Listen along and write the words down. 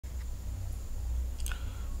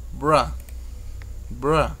Bruh,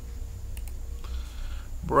 bruh,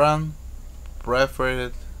 Bran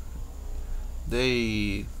preferred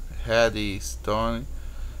they had a stone,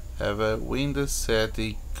 have a window set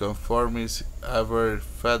conformist over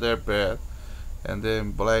feather bed, and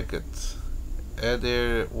then blanket. And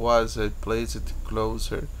there was a place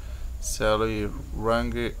closer, Sally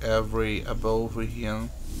rang every above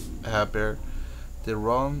him, aber the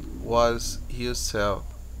room was himself,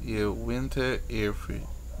 a winter if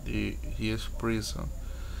his prison.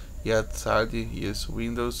 Yet outside his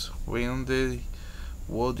windows when the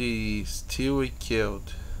wood still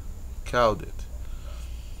cold.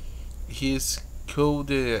 His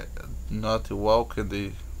could not walk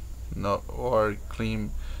not or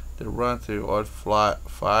climb the runter or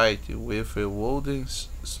fight with a wooden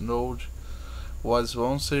snout was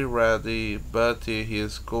once ready, but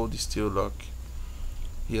his cold still look.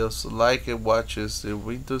 He was like watches the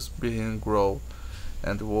windows behind grow,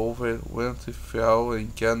 and over winter fell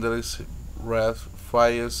and candles red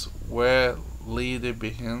fires were lit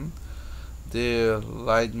behind the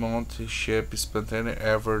Lightmont ship spanning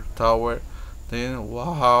ever tower, then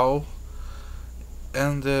wow,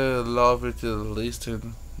 and the loved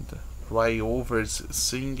listened right over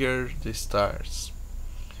singer the stars.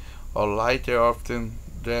 A lighter often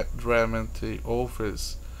dreamt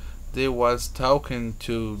office. They was talking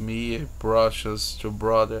to me brushes to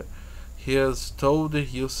brother. He has told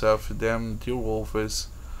himself them the wolves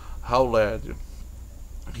howled.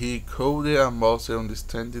 He could almost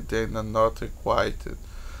understand them not quite,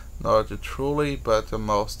 not truly, but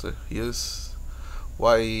almost. Yes,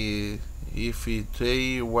 why if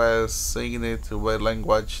they were singing it with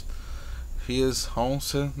language, his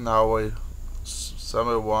haunts now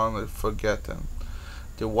someone forgotten.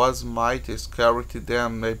 There was might scarcely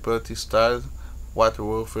them, but started what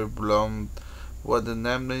wolf blown what the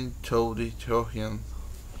name told to him,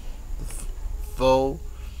 though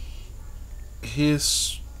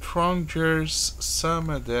his strangers some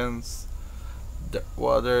dance the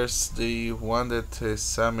others they wanted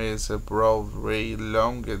some is a broad ray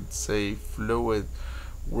long and say fluid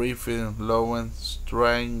riffing low and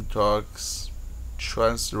strain dogs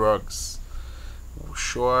trans drugs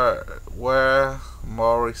sure were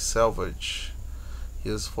more savage.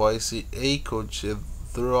 His voice echoed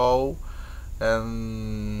through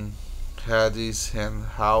and had his hand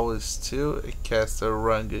how still a caster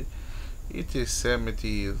rang. It is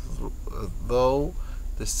cemetery, though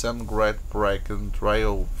the some great break and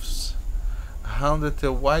triumphs. Hundred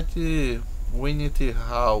the white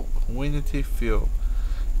winity feel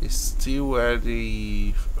is still where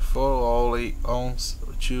the for only owns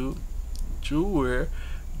two were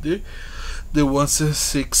the ones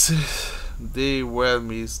six they were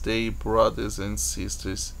miss they brothers and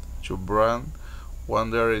sisters to Bran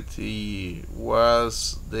wonder it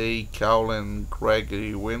was they Cowlen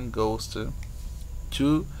Gregory when ghost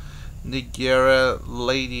to Nigeria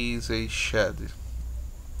ladies a shed.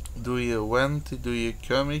 Do you want do you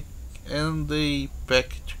come and they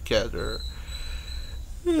pack together?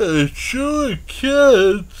 I sure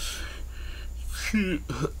can't.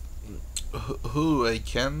 Who I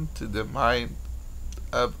can't the mind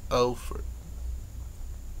of Alfred.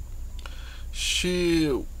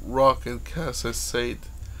 She rocket Casa said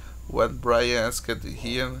when Brian asked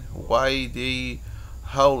him why they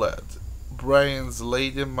howled. Brian's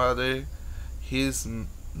lady mother, his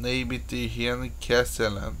named him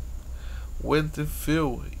Castellan, went to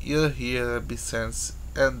feel you hear Vicence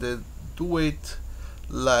and the do it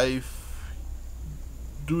life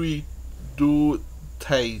do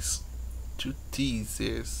taste to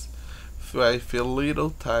teases. For I feel little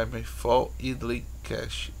time for idly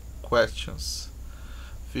cash questions.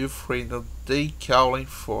 Feel free not they calling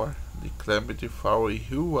for the calamity for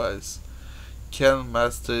who was Count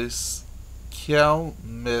Masters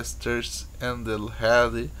and the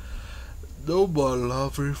had no more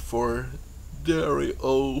lover for dairy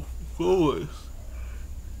old boys.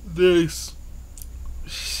 There's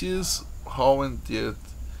she's how indeed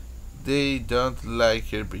they don't like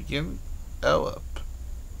her begin up.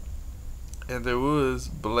 And the woods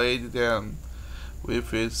blade them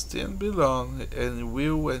with his thin belong and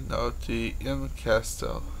will and not in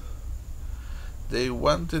castle. They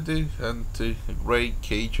wanted to hunt great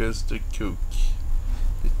cages to cook.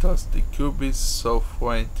 They tossed the cubes so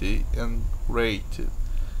pointy and grated.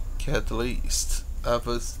 Catalyst of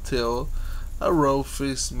a still a rough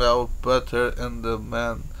smell butter and the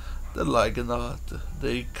man the like not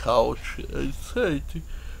they couch and said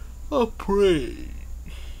a pray.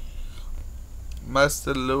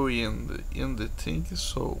 Master Louis in the think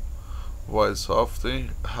so was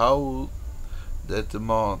often how that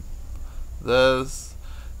month. Thus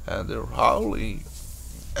and the howling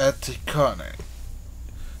at the corner.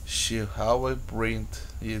 She how brint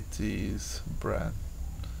it is brand.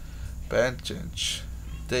 Vengeance.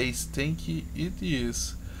 They think it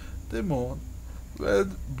is the moon.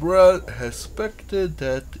 When Brad expected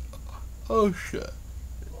that ocean,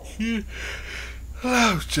 he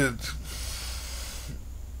laughed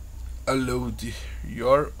aloud.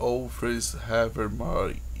 Your offers have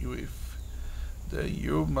more with the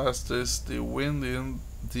you masters the winding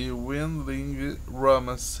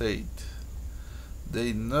Rama said.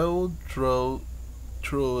 They know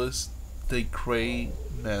truest they cray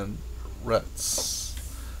men rats.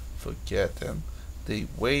 Forgotten the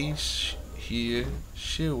way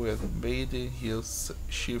she was made him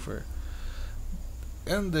shiver.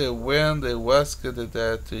 And when they asked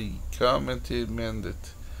that the comment mended,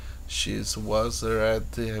 she was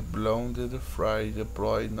at the blonde fried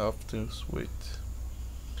boy not too sweet.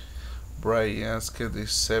 Brian asked the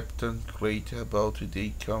Septon great about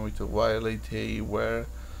the coming while they were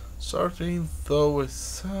sorting though a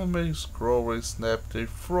summer scroll snapped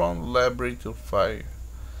from labyrinth fire.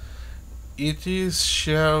 It is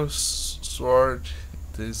shell sword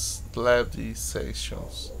these bloody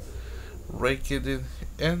sessions, raked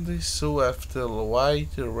and so after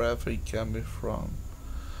white river coming from.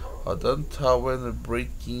 Odon tower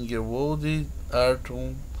breaking a woody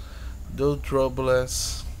arton, though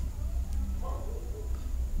doubtless.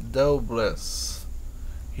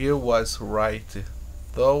 He was right,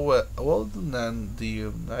 though old Nan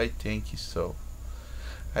dear, I think so.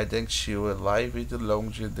 I think she will live it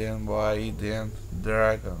longer than why than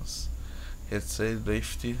dragons. He said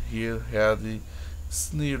lifted her head,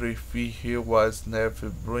 sneered if he was never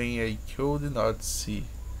bring I could not see.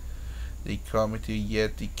 They committed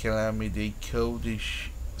yet the calamity they could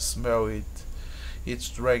smell it. It's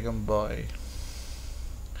Dragon Boy.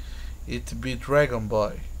 It be Dragon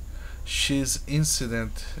Boy. She's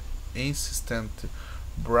insistent.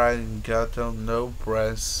 Brian got on no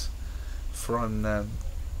breath from none.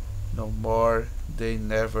 No more they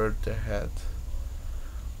never had.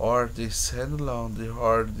 Or they said along the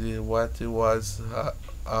hard what it was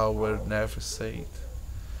our never said.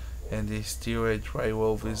 And they still a dry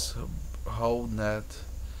wolf's whole net.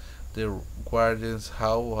 The guardians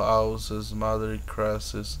how houses mother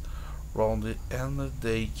crosses round the end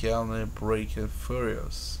they can break and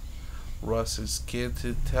furious. Ross's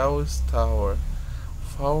kid tells tower.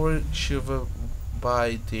 Forward shiver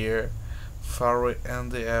by there. Farrow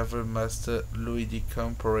and the ever master Louis the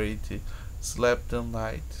Comparate slept the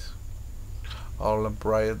night. All and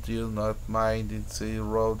Brian did not mind it, they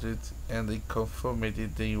rode it, and they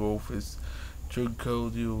confirmed the wolves to go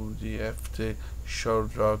the after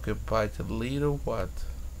short dog bite a little what.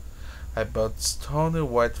 I bought stone and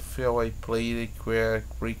white fell I played a queer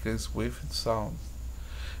crickets with sound,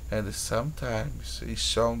 and sometimes a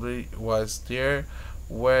sound was there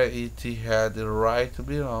where it had the right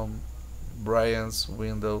beyond Brian's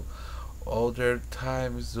window. Other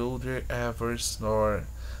times older ever snore.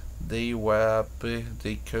 They were up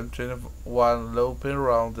the country one loping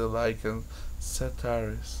round like a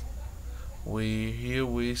satires. We hear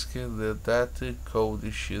whiskey that cold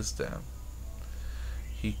she's them.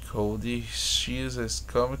 He called the she's as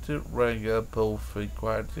committed rang up both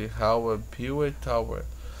quietly how a pure tower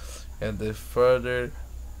and the further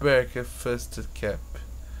back a fested cap.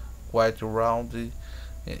 Quite round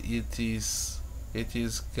it is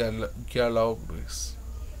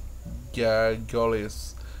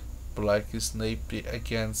gargulous black snape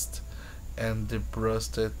against and the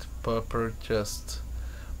brusted purple just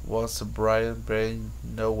was Brian Brain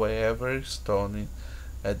no way ever stony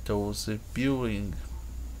at those building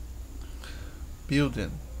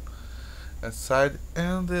aside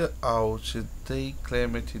and out they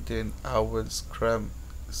claimed then our scramming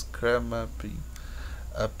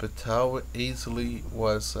up a tower easily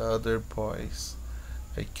was other boys.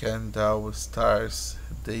 I can down stars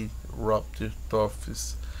they robbed the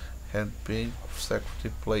trophies had been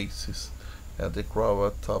secret places and the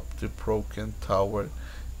crowd atop the broken tower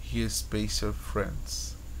his special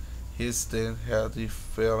friends. His then had the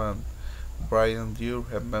felon Brian do you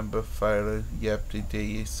remember fire yep the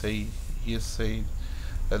day he said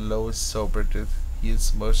and Lois sobered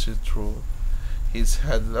his mercy true. His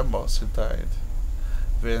head almost died.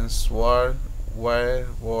 Then swore where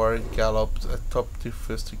war galloped atop the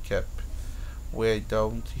first cap. Where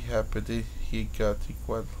don't he happened he got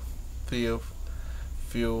equal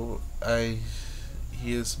feel I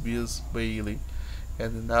his bills Bailey,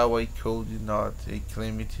 and now I could not, I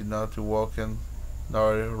claim it not to walk and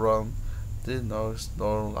nor run the north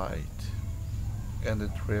nor light. And the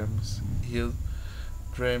dreams he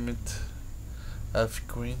dreamed Of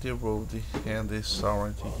green the road and the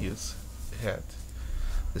sound his head.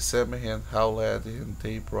 The same hand howled and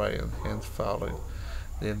they Brian hand followed.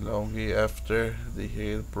 Then long after they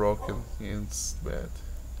had broken his bed.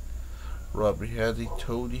 Robert had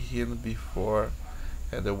told him before,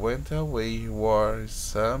 and went away war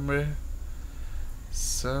summer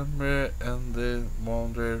and the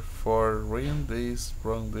wonder for rain days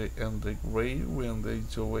sprung the and the grey wind they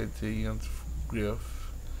joyed and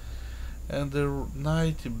grief. And the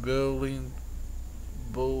night bowling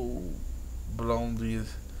bow blonded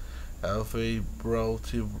of a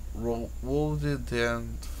brought older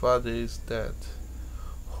than father is dead.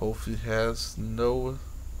 Hope has known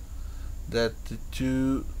that the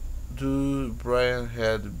two Brian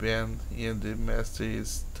had been in the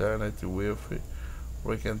master's eternity with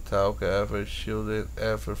we can talk ever children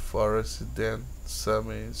ever forest then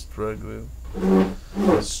summer struggling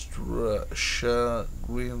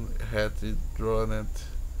chagrin had drawn it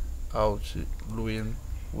out Luin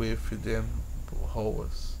with them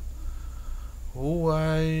hours. Who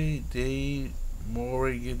are they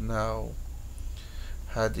mooring now?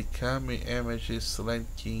 Had the coming images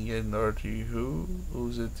slanting and naughty who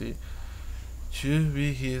was it to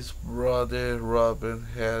be his brother Robin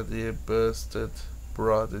had he busted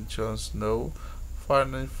brother Jon Snow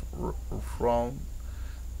finally from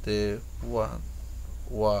the one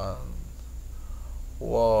war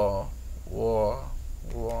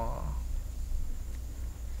war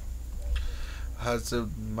has a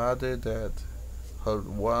mother that her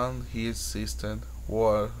one his sister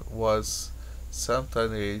was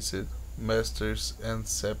sometimes masters and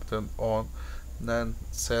septum on none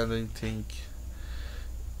selling thing.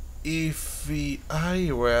 If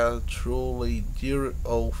I were truly dear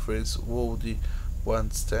Alfred's would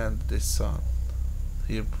one stand the sun,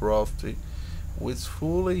 he proved with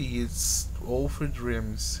fully his awful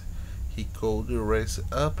dreams, he could raise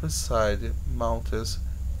up aside mountains,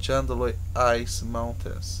 gently ice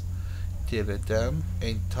mountains, till them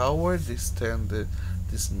and tower descended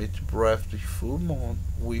the smith breathed full moon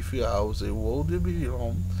with all the world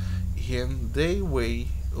beyond, and they way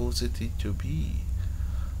used it to be.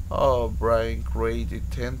 Oh, Brian cried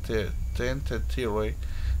tentatively.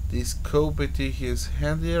 This scooped his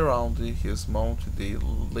hand around his mouth, they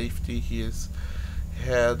lifted his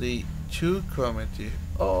head to comment.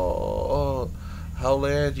 Oh, how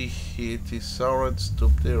lad he sounded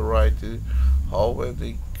stooped right how and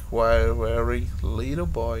the choir wearing little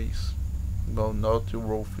boys. No, not the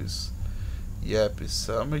Rufus. Yep,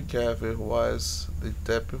 summer gave was the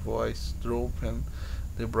tepid voice drooping.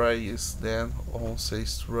 The brightest then on say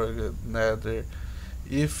struggled neither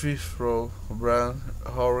if we throw brown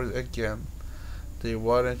horror again. They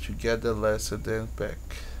wanted to get the lesser than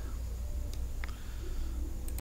back.